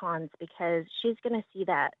outweigh the cons because she's going to see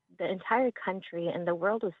that the entire country and the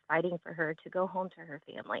world is fighting for her to go home to her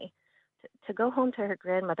family, to go home to her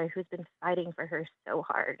grandmother who's been fighting for her so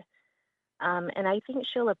hard. And I think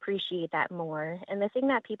she'll appreciate that more. And the thing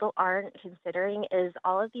that people aren't considering is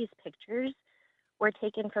all of these pictures were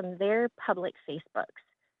taken from their public Facebooks.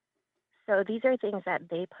 So these are things that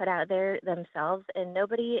they put out there themselves, and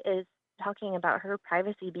nobody is talking about her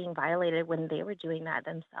privacy being violated when they were doing that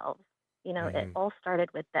themselves. It all started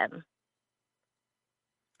with them.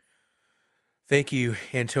 Thank you,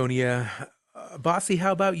 Antonia. Bossy,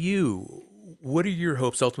 how about you? What are your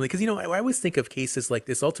hopes ultimately? Because, I always think of cases like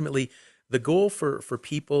this. Ultimately, the goal for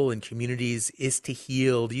people and communities is to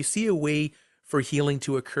heal. Do you see a way for healing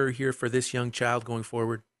to occur here for this young child going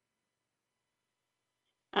forward?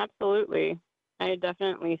 Absolutely. I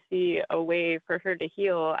definitely see a way for her to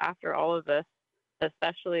heal after all of this,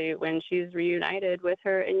 especially when she's reunited with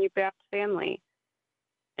her ICWA family.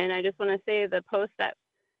 And I just want to say the post that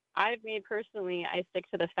I've made personally, I stick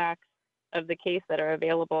to the facts of the case that are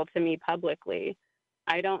available to me publicly.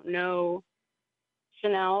 I don't know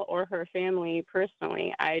Chanel or her family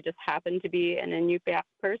personally. I just happen to be an ICWA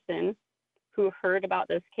person who heard about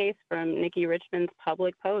this case from Nikki Richmond's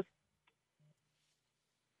public post.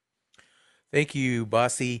 Thank you,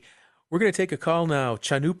 Bossy. We're going to take a call now.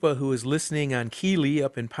 Chanupa, who is listening on Keeley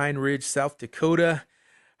up in Pine Ridge, South Dakota.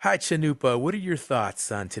 Hi, Chanupa. What are your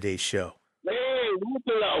thoughts on today's show? Hey,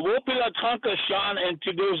 Wopila Tonka, Sean, and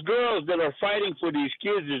to those girls that are fighting for these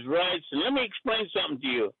kids' rights. And let me explain something to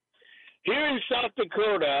you. Here in South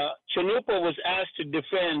Dakota, Chanupa was asked to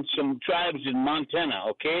defend some tribes in Montana,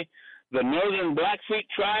 okay? The Northern Blackfeet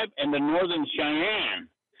tribe and the Northern Cheyenne.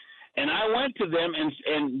 And I went to them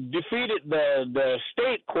and defeated the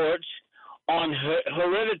state courts on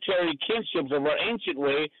hereditary kinships of our ancient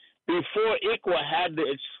way before ICWA had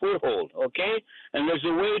its foothold, okay? And there's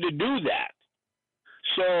a way to do that.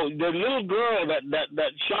 So the little girl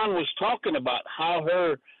that Sean was talking about, how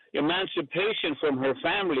her emancipation from her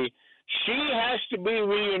family, she has to be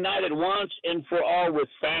reunited once and for all with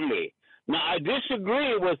family. Now, I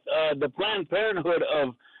disagree with the Planned Parenthood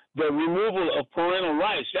of the removal of parental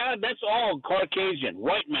rights. That's all Caucasian,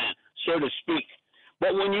 white man, so to speak.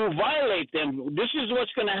 But when you violate them, this is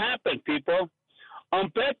what's going to happen, people.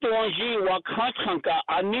 Ampeto anji wakathanka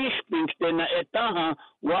anishpinkte na etaha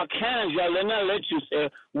wakanja lena lechuse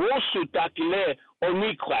wosu takile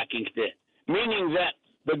omikwakinkte. Meaning that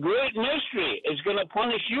the great mystery is going to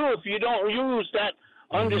punish you if you don't use that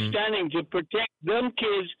understanding to protect them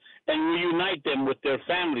kids and reunite them with their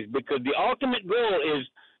families, because the ultimate goal is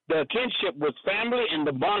the kinship with family and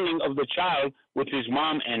the bonding of the child with his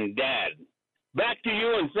mom and dad. Back to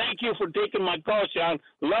you, and thank you for taking my call, Sean.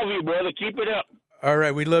 Love you, brother. Keep it up. All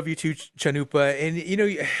right. We love you too, Chanupa. And,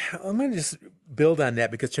 I'm going to just build on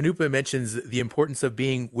that because Chanupa mentions the importance of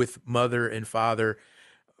being with mother and father.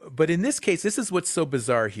 But in this case, this is what's so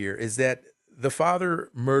bizarre here is that the father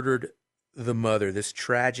murdered the mother, this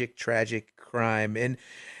tragic, tragic crime. And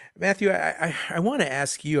Matthew, I want to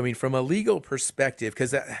ask you, from a legal perspective,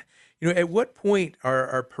 because, at what point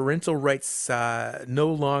are parental rights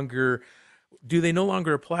no longer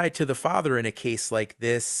apply to the father in a case like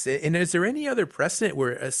this? And is there any other precedent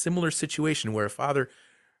where a similar situation where a father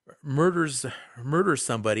murders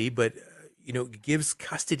somebody, but, gives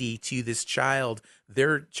custody to this child,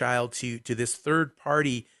 their child to this third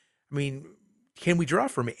party? Can we draw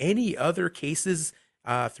from any other cases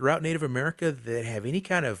throughout Native America that have any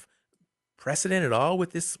kind of precedent at all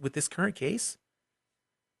with this current case?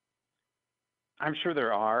 I'm sure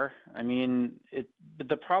there are. But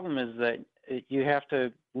the problem is that you have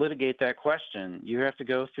to litigate that question. You have to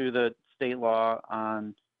go through the state law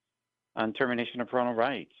on termination of parental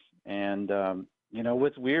rights. And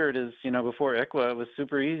what's weird is before ICWA, it was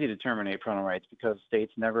super easy to terminate parental rights because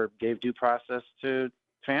states never gave due process to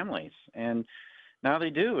families, and now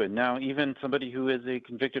they do. And now even somebody who is a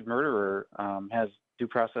convicted murderer has due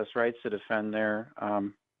process rights to defend their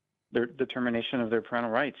termination of their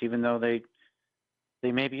parental rights, even though they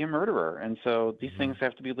may be a murderer. And so these things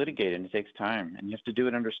have to be litigated, and it takes time, and you have to do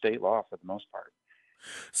it under state law for the most part.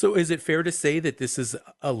 So is it fair to say that this is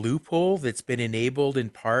a loophole that's been enabled in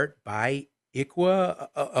part by ICWA,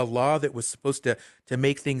 a law that was supposed to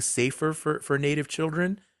make things safer for Native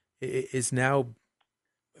children, is now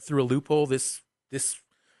through a loophole this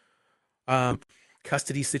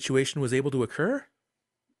custody situation was able to occur?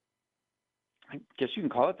 I guess you can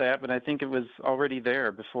call it that, but I think it was already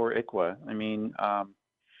there before ICWA.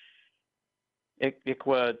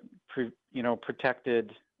 ICWA,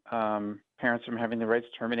 protected parents from having their rights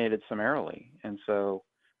terminated summarily. And so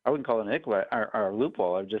I wouldn't call it an ICWA or a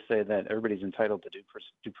loophole. I would just say that everybody's entitled to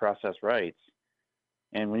due process rights.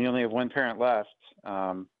 And when you only have one parent left,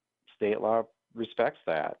 state law respects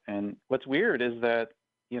that. And what's weird is that,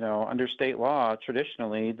 under state law,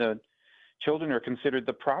 traditionally, the children are considered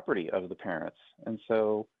the property of the parents. And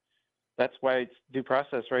so that's why due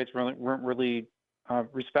process rights weren't really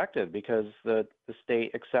respected, because the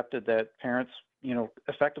state accepted that parents,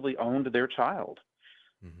 effectively owned their child.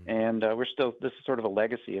 Mm-hmm. And this is sort of a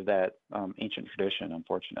legacy of that ancient tradition,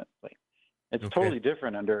 unfortunately. It's totally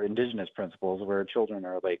different under indigenous principles, where children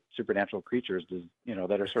are like supernatural creatures,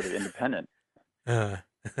 that are sort of independent.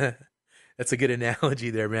 That's a good analogy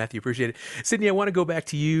there, Matthew. Appreciate it. Sydney, I want to go back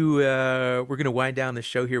to you. We're going to wind down the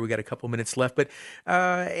show here. We got a couple minutes left, but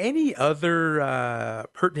any other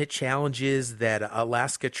pertinent challenges that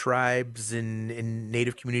Alaska tribes and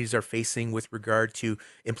Native communities are facing with regard to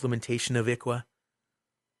implementation of ICWA?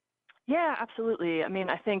 Yeah, absolutely. I mean,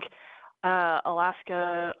 I think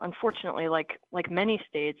Alaska, unfortunately, like many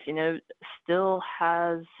states, still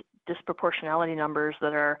has disproportionality numbers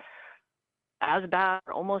that are as bad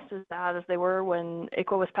or almost as bad as they were when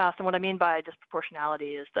ICWA was passed. And what I mean by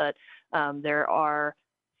disproportionality is that there are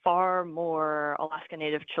far more Alaska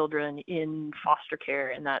Native children in foster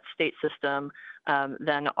care in that state system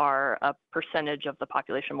than are a percentage of the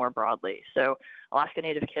population more broadly. So Alaska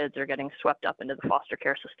Native kids are getting swept up into the foster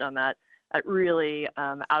care system at really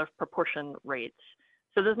out of proportion rates.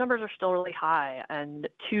 So those numbers are still really high, and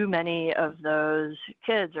too many of those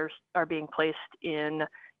kids are being placed in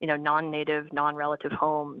non-native, non-relative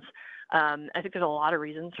homes. I think there's a lot of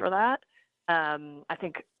reasons for that. I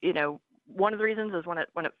think one of the reasons is when it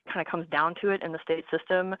kind of comes down to it in the state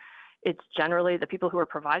system, it's generally the people who are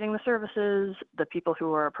providing the services, the people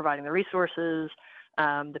who are providing the resources,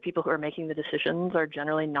 the people who are making the decisions are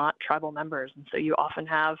generally not tribal members. And so you often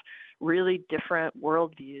have really different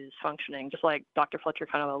worldviews functioning, just like Dr. Fletcher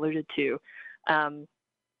kind of alluded to. And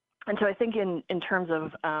so I think in terms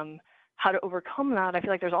of how to overcome that, I feel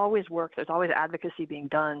like there's always work, there's always advocacy being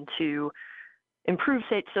done to improve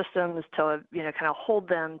state systems, to kind of hold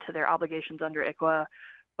them to their obligations under ICWA.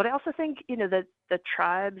 But I also think that the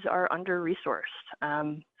tribes are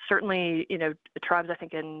under-resourced. Certainly, the tribes, I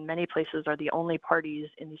think, in many places are the only parties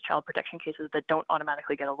in these child protection cases that don't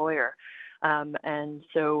automatically get a lawyer. And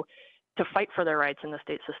so to fight for their rights in the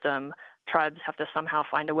state system, tribes have to somehow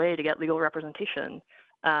find a way to get legal representation.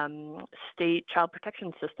 State child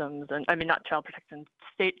protection systems,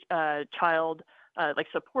 state child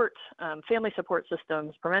support, family support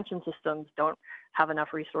systems, prevention systems don't have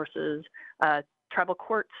enough resources. Tribal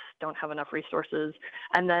courts don't have enough resources.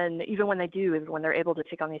 And then even when they do, even when they're able to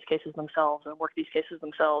take on these cases themselves and work these cases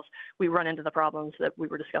themselves, we run into the problems that we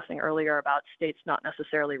were discussing earlier about states not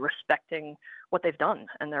necessarily respecting what they've done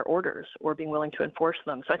and their orders or being willing to enforce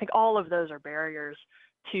them. So I think all of those are barriers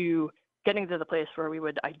to getting to the place where we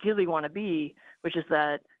would ideally want to be, which is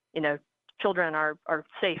that, children are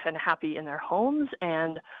safe and happy in their homes,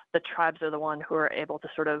 and the tribes are the one who are able to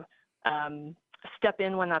sort of step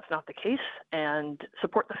in when that's not the case and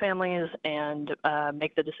support the families and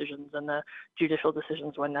make the decisions and the judicial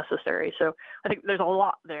decisions when necessary. So I think there's a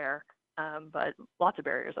lot there, but lots of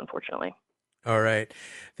barriers, unfortunately. All right.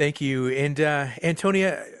 Thank you. And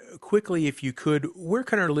Antonia, quickly, if you could, where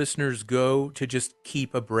can our listeners go to just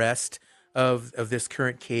keep abreast of this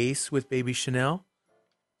current case with baby Chanel?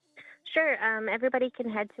 Sure. Everybody can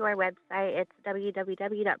head to our website. It's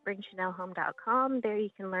www.bringchanelhome.com. There you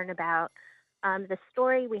can learn about the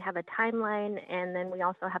story. We have a timeline, and then we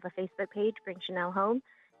also have a Facebook page, Bring Chanel Home,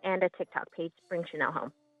 and a TikTok page, Bring Chanel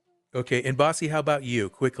Home. Okay. And Bossy, how about you?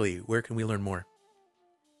 Quickly, where can we learn more?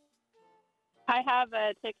 I have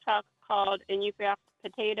a TikTok called Inupiaq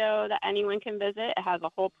Potato that anyone can visit. It has a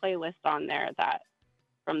whole playlist on there that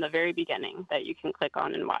from the very beginning that you can click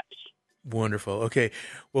on and watch. Wonderful. Okay.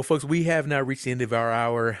 Well, folks, we have now reached the end of our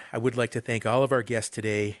hour. I would like to thank all of our guests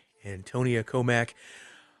today, Antonia Comack,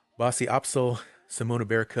 Bossy Opsal, Simona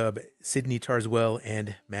Bearcub, Sydney Tarswell,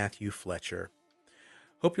 and Matthew Fletcher.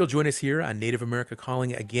 Hope you'll join us here on Native America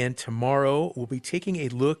Calling again tomorrow. We'll be taking a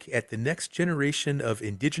look at the next generation of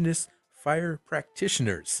Indigenous fire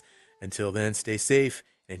practitioners. Until then, stay safe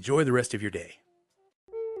and enjoy the rest of your day.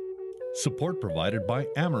 Support provided by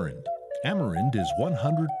Amerind. Amerind is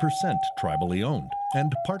 100% tribally owned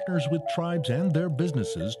and partners with tribes and their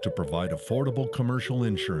businesses to provide affordable commercial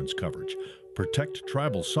insurance coverage, protect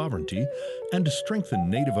tribal sovereignty, and strengthen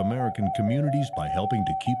Native American communities by helping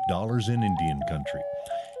to keep dollars in Indian country.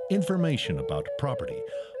 Information about property,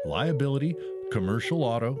 liability, commercial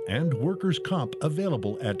auto, and workers' comp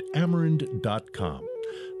available at Amerind.com.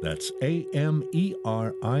 That's AMERIND.com.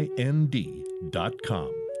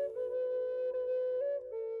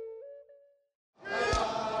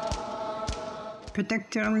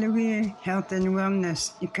 Protector Louis Health and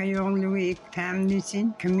Wellness, Ikayor Louis Family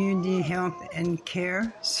Community Health and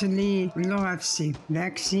Care, Suli Lorafsi,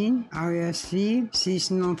 Vaccine, RSV,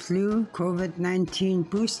 Seasonal Flu, COVID-19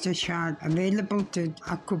 Booster Shot, available to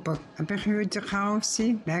Akubak,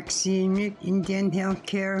 Aperhutakausi, Vaccine, Indian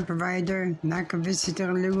Healthcare Provider,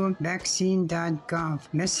 Nakavisitor Lu,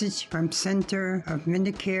 Vaccine.gov. Message from Center of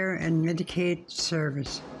Medicare and Medicaid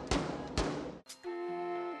Service.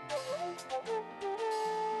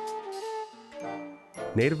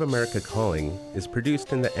 Native America Calling is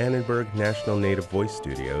produced in the Annenberg National Native Voice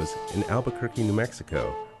Studios in Albuquerque, New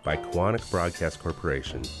Mexico by Koahnic Broadcast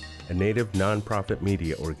Corporation, a Native nonprofit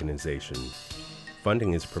media organization.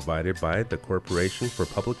 Funding is provided by the Corporation for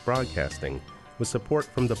Public Broadcasting with support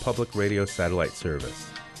from the Public Radio Satellite Service.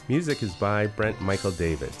 Music is by Brent Michael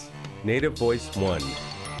Davids. Native Voice One,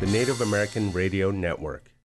 the Native American Radio Network.